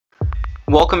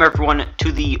Welcome everyone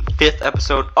to the 5th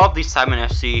episode of the Sidemen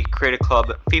FC Creative Club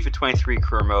FIFA 23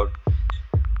 Career Mode.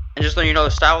 And just letting you know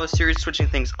the style of the series, switching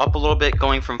things up a little bit,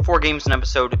 going from 4 games an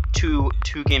episode to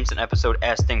 2 games an episode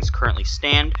as things currently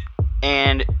stand.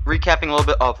 And recapping a little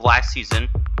bit of last season,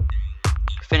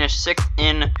 finished 6th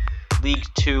in League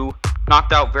 2,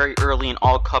 knocked out very early in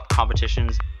all cup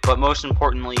competitions, but most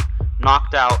importantly,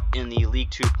 knocked out in the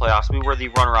League 2 playoffs. We were the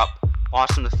runner-up,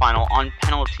 lost in the final on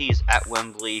penalties at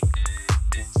Wembley.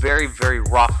 Very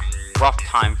rough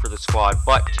time for the squad,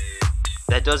 but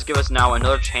that does give us now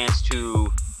another chance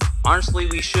to, honestly,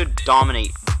 we should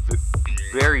dominate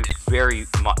very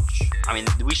much. I mean,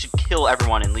 we should kill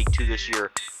everyone in League 2 this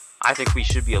year. I think we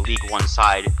should be a League 1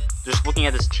 side. Just looking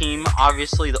at this team,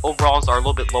 obviously the overalls are a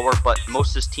little bit lower, but most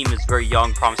of this team is very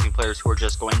young, promising players who are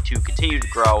just going to continue to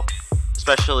grow,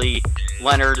 especially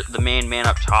Leonard, the man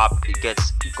up top. He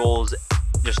gets goals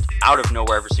just out of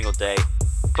nowhere every single day.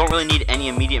 Don't really need any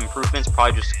immediate improvements,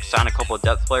 probably just sign a couple of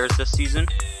depth players this season.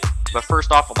 But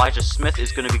first off, Elijah Smith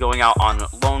is going to be going out on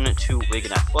loan to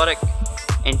Wigan Athletic.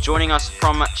 And joining us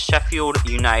from Sheffield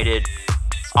United,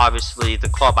 obviously the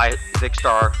club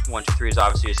VicStar123 is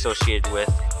obviously associated with.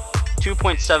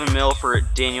 2.7 mil for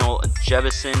Daniel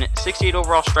Jebison, 68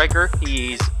 overall striker.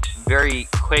 He's very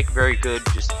quick, very good,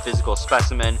 just physical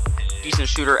specimen. Decent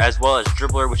shooter as well as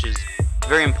dribbler, which is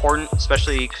very important,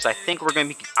 especially because I think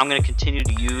I'm going to continue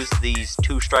to use these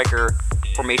 2 striker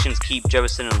formations, keep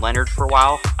Jebison and Leonard for a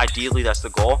while. Ideally, that's the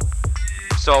goal.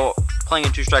 So playing a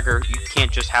 2 striker, you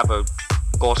can't just have a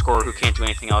goal scorer who can't do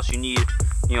anything else. You need,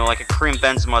 like a Karim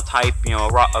Benzema type, a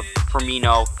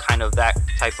Firmino, kind of that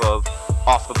type of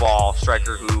off the ball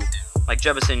striker who, like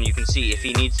Jebison, you can see if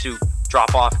he needs to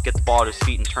drop off, get the ball at his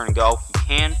feet and turn and go, he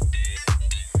can.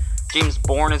 James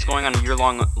Bourne is going on a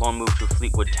year-long loan move to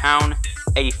Fleetwood Town.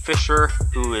 Eddie Fisher,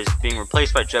 who is being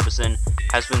replaced by Jebison,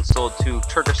 has been sold to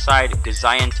Turkish side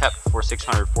Gaziantep for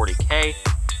 640k.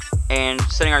 And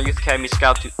sending our youth academy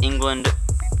scout to England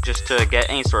just to get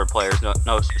any sort of players, no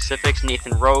specifics.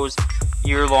 Nathan Rose,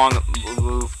 year-long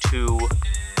move to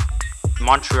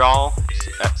Montreal,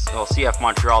 CF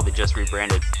Montreal, they just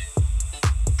rebranded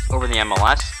over the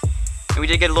MLS. And we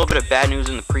did get a little bit of bad news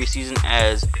in the preseason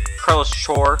as Carlos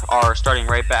Shore, our starting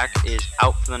right back, is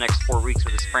out for the next 4 weeks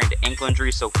with a sprained ankle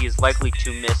injury, so he is likely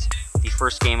to miss the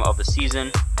first game of the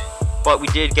season. But we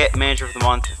did get manager of the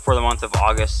month for the month of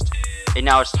August, and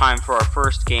now it's time for our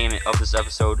first game of this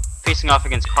episode, facing off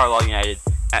against Carlisle United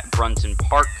at Brunton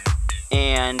Park,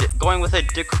 and going with a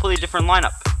completely different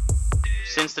lineup.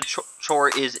 Since the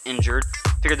Chore is injured,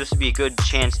 I figured this would be a good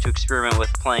chance to experiment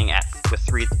with playing with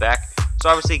 3 at the back. So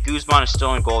obviously Guzman is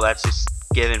still in goal, that's just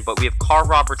given, but we have Carl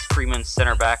Roberts, Freeman,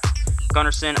 center backs,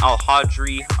 Gunnarsson,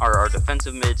 Al-Hadri are our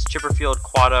defensive mids, Chipperfield,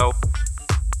 Quadwo,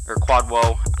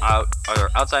 our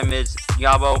outside mids,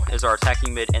 Yabo is our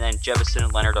attacking mid, and then Jebison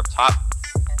and Leonard up top.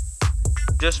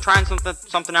 Just trying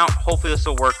something out, hopefully this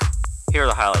will work. Here are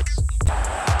the highlights.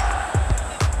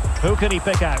 Who can he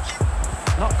pick out?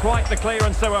 Not quite the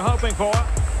clearance they were hoping for.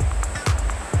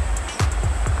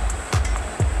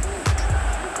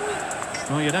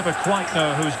 Well, you never quite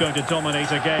know who's going to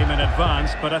dominate a game in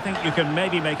advance, but I think you can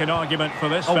maybe make an argument for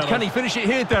this fellow. Can he finish it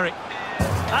here, Derek?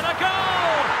 And a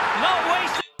goal! Not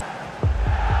wasted!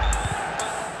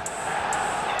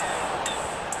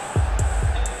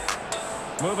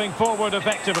 Moving forward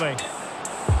effectively.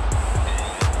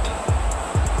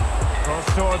 Cross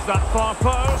towards that far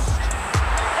post.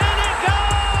 And it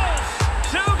goes!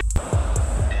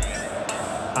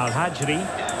 Al-Hadri.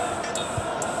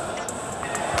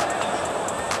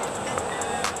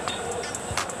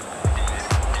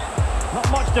 Not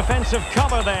much defensive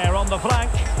cover there on the flank.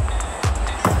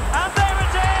 And there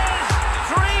it is!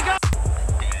 3 goals!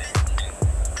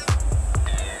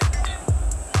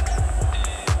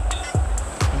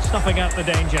 And snuffing out the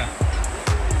danger.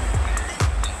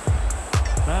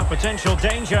 Now potential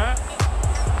danger.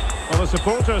 Well, the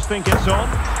supporters think it's on.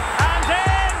 And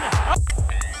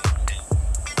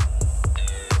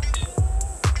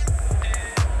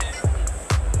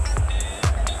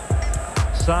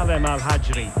in! Salem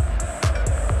Al-Hadri.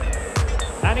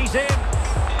 And he's in.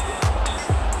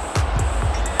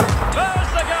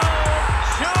 There's the goal.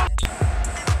 Shoot.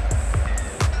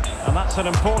 And that's an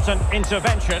important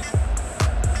intervention.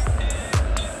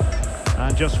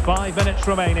 And just 5 minutes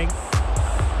remaining.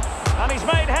 And he's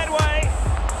made headway.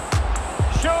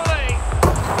 Surely.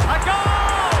 A goal.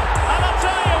 And I'll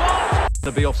tell you what.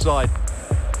 To be offside.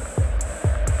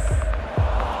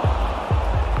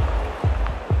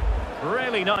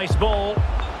 Really nice ball.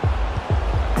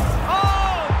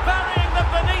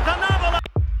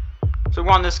 So we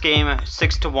won this game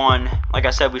 6-1. Like I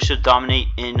said, we should dominate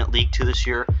in League 2 this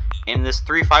year. And this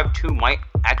 3-5-2 might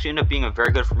actually end up being a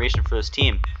very good formation for this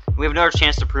team. We have another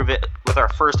chance to prove it with our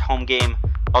first home game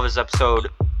of this episode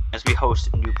as we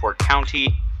host Newport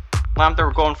County. Lineup that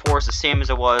we're going for is the same as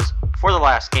it was for the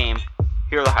last game.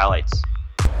 Here are the highlights.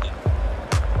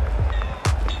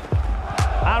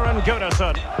 Aaron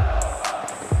Gunnarsson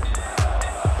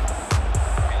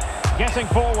getting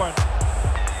forward.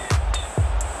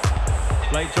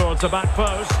 Play towards the back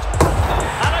post.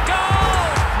 And a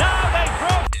goal! Now they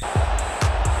broke.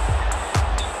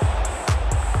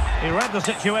 He read the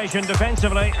situation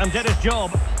defensively and did his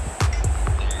job.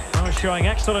 Oh, showing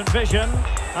excellent vision.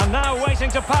 And now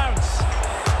waiting to pounce.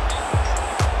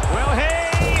 Will he?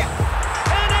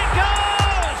 In it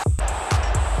goes!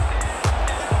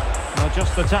 Well,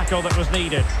 just the tackle that was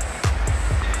needed.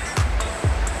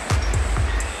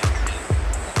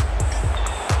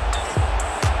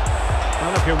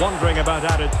 Well, if you're wondering about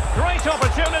added, great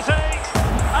opportunity.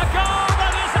 A goal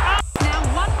that is out. Now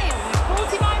 1-0 with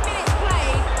 45 minutes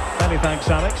played. Many thanks,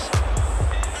 Alex.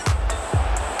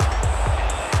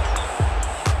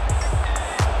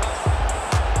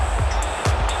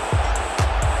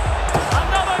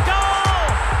 Another goal.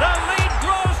 The lead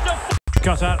grows to.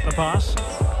 Cut out the pass.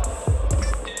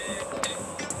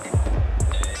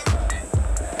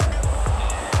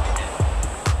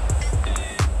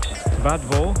 Bad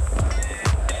ball.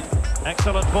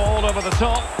 Excellent ball over the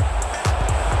top.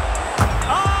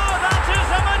 Oh,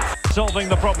 that is solving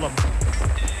the problem.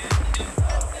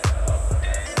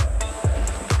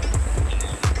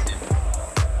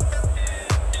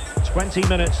 "20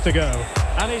 minutes to go.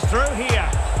 And he's through here.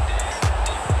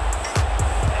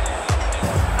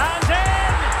 And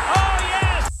in! Oh,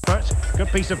 yes! Good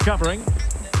piece of covering.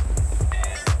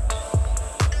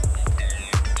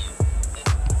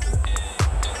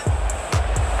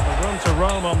 To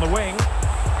roam on the wing.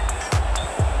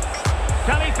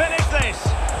 Can he finish this?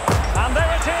 And there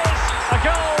it is, a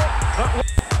goal. But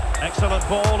excellent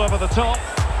ball over the top.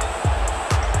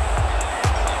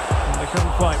 And they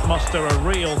couldn't quite muster a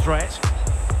real threat.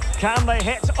 Can they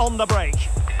hit on the break?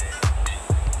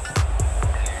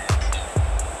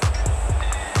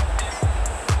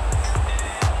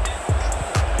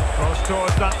 Cross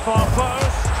towards that far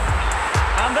post.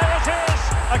 And there it is,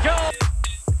 a goal.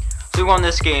 So we won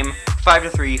this game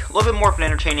 5-3. A little bit more of an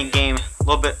entertaining game, a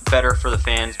little bit better for the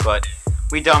fans, but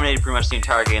we dominated pretty much the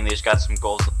entire game. They just got some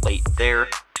goals late there.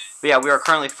 But yeah, we are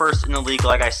currently first in the league.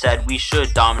 Like I said, we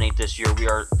should dominate this year. We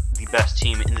are the best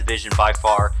team in the division by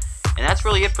far. And that's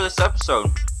really it for this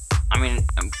episode. I mean,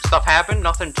 stuff happened,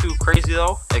 nothing too crazy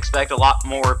though. Expect a lot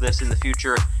more of this in the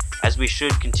future, as we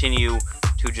should continue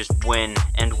to just win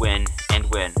and win and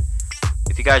win.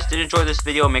 If you guys did enjoy this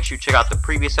video, make sure you check out the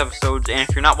previous episodes, and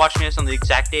if you're not watching this on the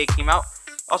exact day it came out,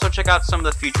 also check out some of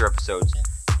the future episodes.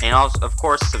 And also, of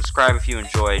course, subscribe if you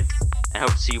enjoyed, and I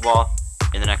hope to see you all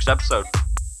in the next episode.